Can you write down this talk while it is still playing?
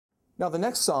Now the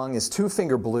next song is Two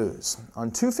Finger Blues.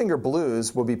 On Two Finger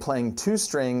Blues, we'll be playing two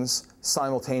strings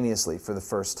simultaneously for the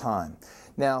first time.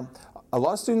 Now, a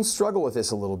lot of students struggle with this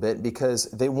a little bit because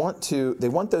they want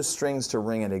those strings to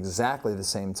ring at exactly the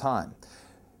same time.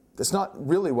 That's not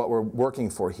really what we're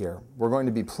working for here. We're going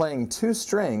to be playing two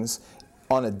strings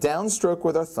on a downstroke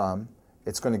with our thumb.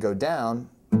 It's going to go down,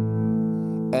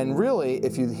 and really,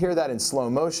 if you hear that in slow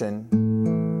motion,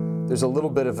 there's a little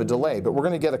bit of a delay, but we're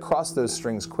going to get across those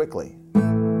strings quickly.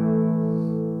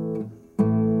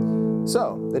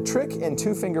 So, the trick in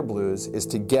Two Finger Blues is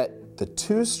to get the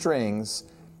two strings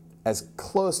as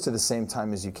close to the same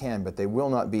time as you can, but they will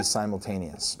not be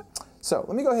simultaneous. So,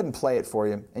 let me go ahead and play it for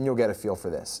you, and you'll get a feel for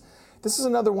this. This is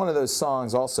another one of those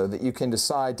songs also that you can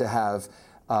decide to have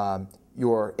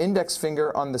your index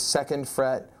finger on the 2nd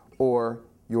fret or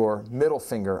your middle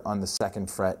finger on the 2nd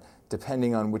fret,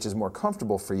 depending on which is more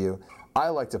comfortable for you. I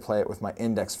like to play it with my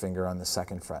index finger on the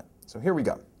 2nd fret. So here we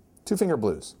go. Two Finger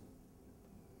Blues.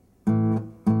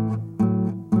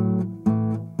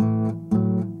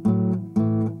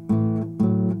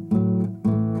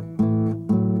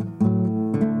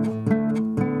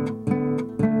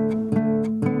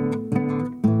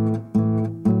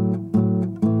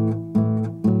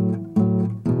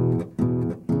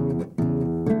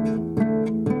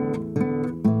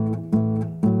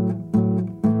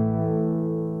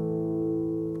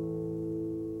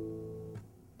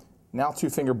 Now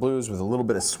Two Finger Blues with a little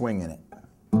bit of swing in it.